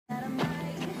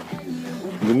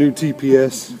the new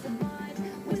TPS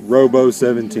Robo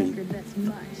 17.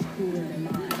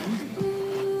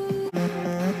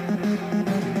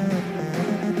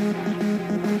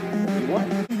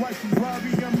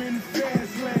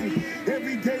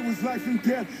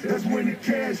 That's when the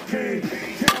cash came.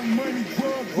 Count money,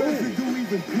 drugs, residue,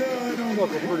 even blood on it.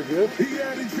 Looking pretty good. He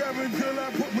had it driving until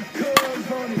I put my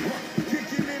cuz on it.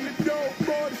 Kicking in the dope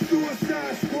for the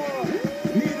suicide squad.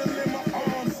 Needle in my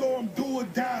arm, so I'm do or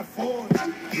die for it.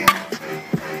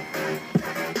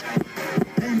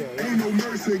 Ain't no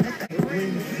mercy.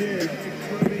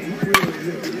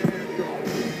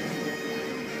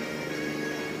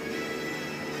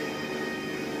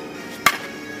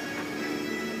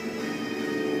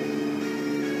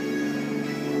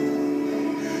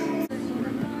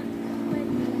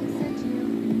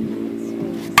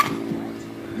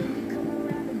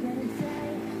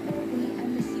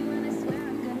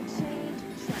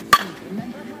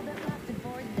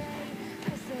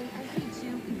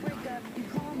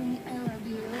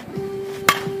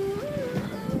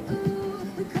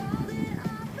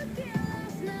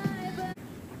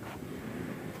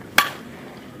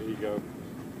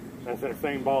 That's that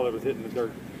same ball that was hitting the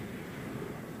dirt.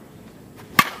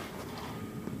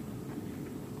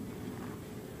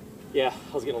 Yeah,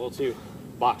 I was getting a little too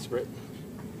box grip.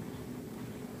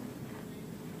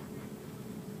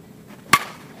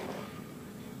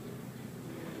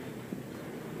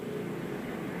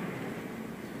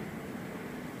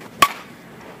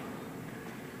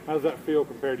 How does that feel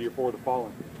compared to your For the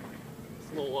Fallen?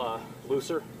 It's a little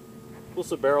looser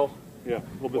barrel. Yeah, a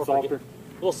little bit softer. A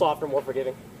little softer, more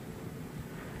forgiving.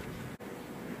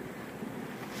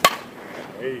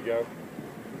 There you go.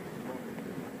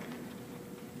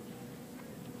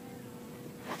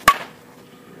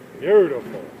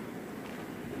 Beautiful.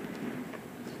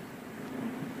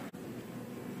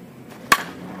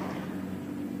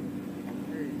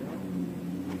 There you go.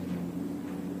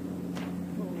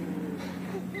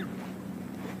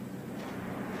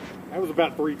 That was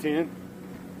about 310.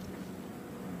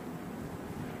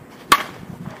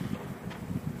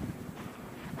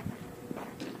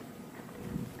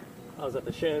 I was at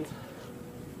the shins.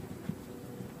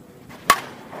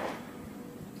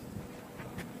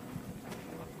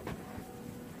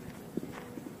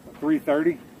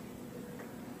 $330.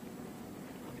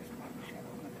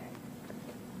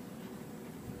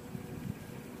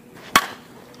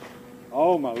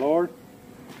 Oh my Lord.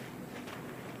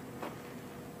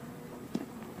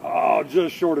 Oh,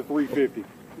 just short of 350.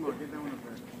 Come on, get that one up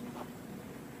there.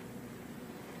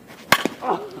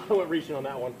 Oh, I went reaching on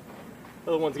that one.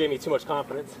 The other ones gave me too much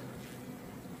confidence.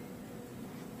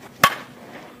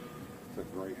 It's a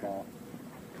great ball.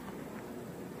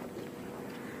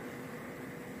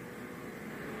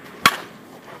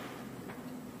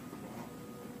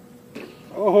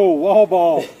 Oh, wall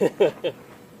ball.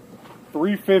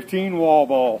 315 wall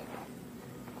ball.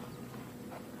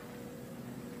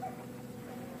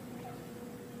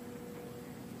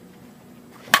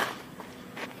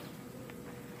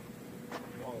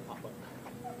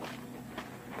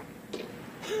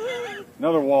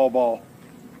 Another wall ball.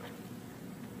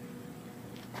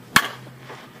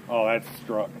 Oh, that's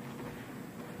struck.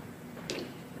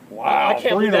 Wow, I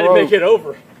can't believe in a that didn't row. make it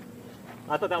over.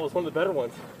 I thought that was one of the better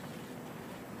ones.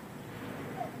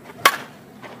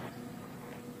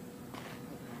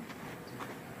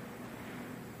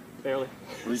 Barely.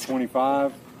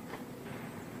 325.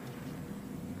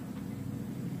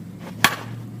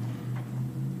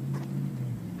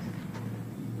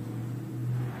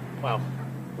 Wow.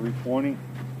 320.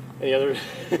 Any other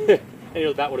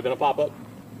bat would have been a pop-up.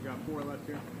 You got 4 left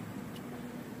here.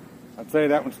 I'd say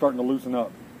that one's starting to loosen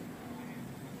up.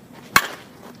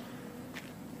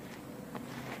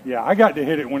 Yeah, I got to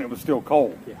hit it when it was still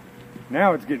cold. Yeah.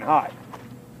 Now it's getting hot.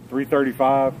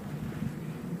 335.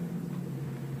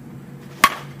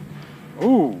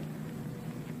 Ooh.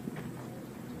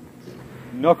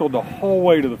 Knuckled the whole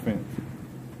way to the fence.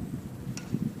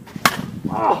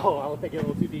 Oh, I don't think it a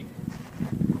little too deep.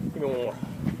 Give me one more.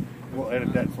 We'll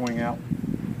edit that swing out.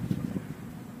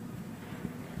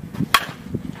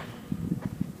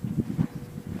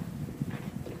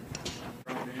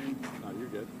 No, you're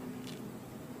good.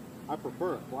 I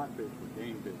prefer a flat pitch for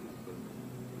game business, but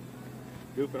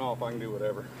goofing off, I can do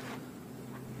whatever.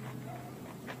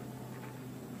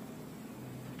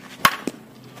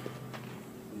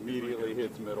 Immediately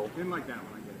hits middle. Didn't like that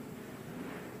one, I get it.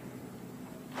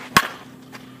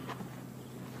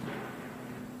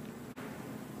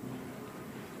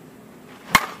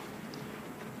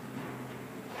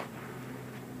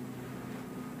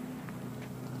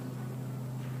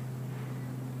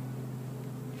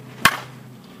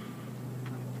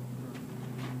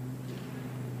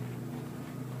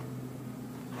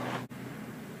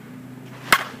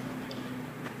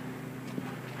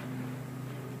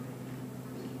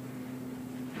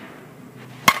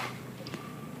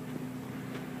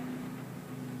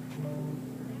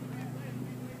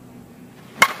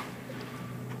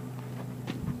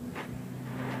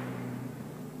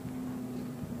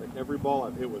 Every ball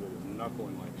I've hit with it is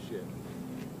knuckling like shit.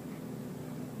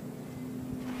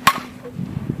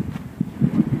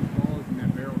 One of these balls in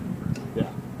that barrel compressor.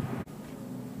 Yeah.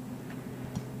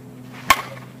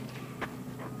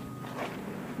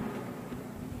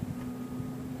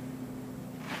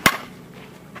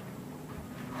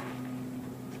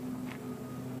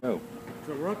 Oh,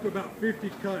 So we're up to about 50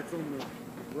 cuts on the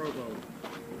Robo.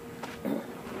 And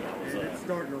it's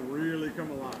starting to really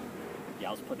come alive. Yeah,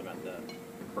 I was putting them at the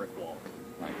brick wall.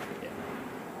 nice. Yeah.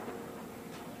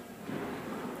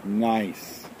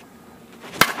 Nice.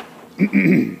 That's a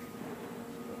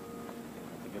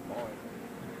good ball.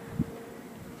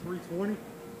 320.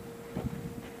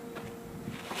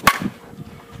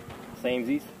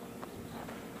 Samesies.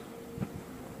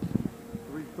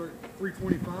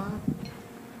 325.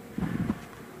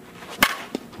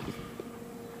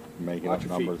 Making Watch up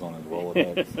your numbers feet. on his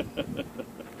Rolodex.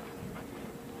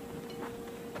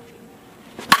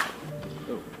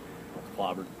 Oh, that's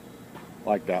clobbered.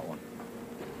 Like that one.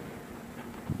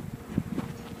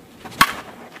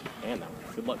 And that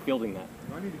one. Good luck fielding that.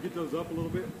 Do I need to get those up a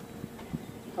little bit?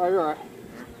 Oh, you're all right.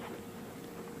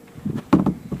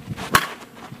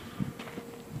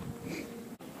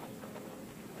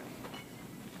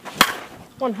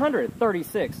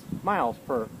 136 miles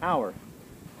per hour.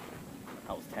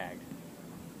 That was tagged.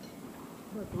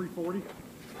 About 340.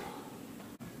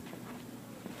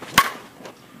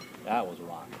 That was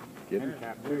rock.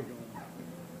 Handicap too.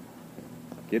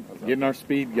 Getting our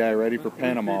speed guy ready for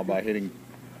Panama by hitting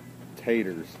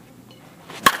taters.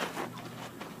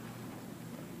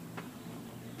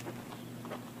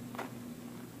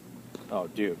 Oh,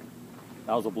 dude.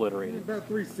 That was obliterated. About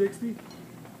 360.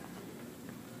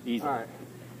 Easy. All right.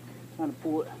 Trying to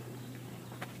pull it.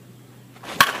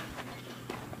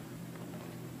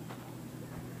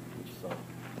 So.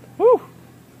 Whew.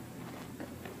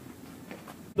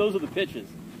 Those are the pitches.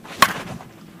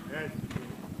 That's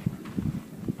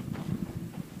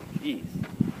Jeez.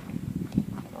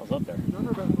 I was up there.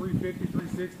 number about 350,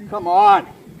 360. Come on.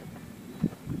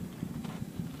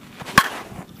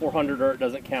 400 or it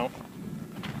doesn't count.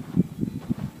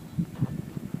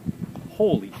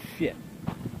 Holy shit.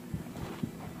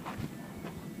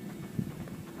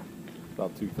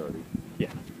 About 230. Yeah.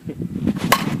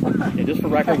 Yeah, just for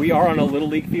record, we are on a little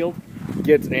league field.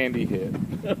 Gets Andy hit.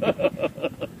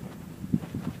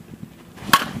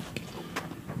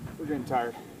 We're getting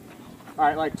tired. All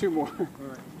right, like 2 more. All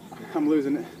right. I'm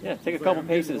losing it. Yeah, take a So couple I'm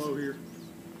getting paces. low here.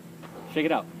 Shake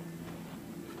it out.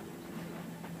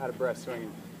 Out of breath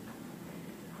swinging.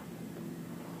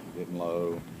 Getting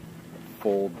low.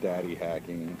 Full daddy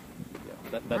hacking.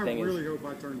 Yeah, that thing I really is. hope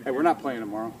I turn the Hey, we're not playing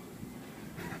tomorrow.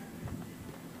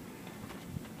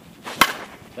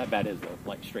 That bat is though,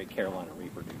 like straight Carolina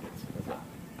Reaper, dude. That's it.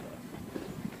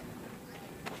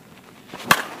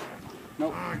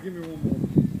 Nope. give me one more.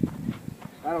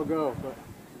 That'll go, but.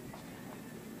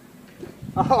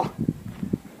 Oh!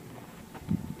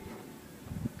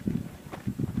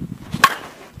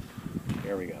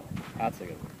 There we go. That's a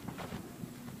good one.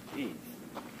 Jeez.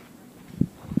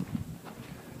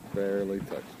 Barely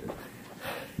touched it.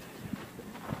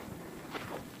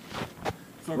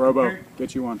 So Robo, compare-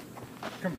 get you one.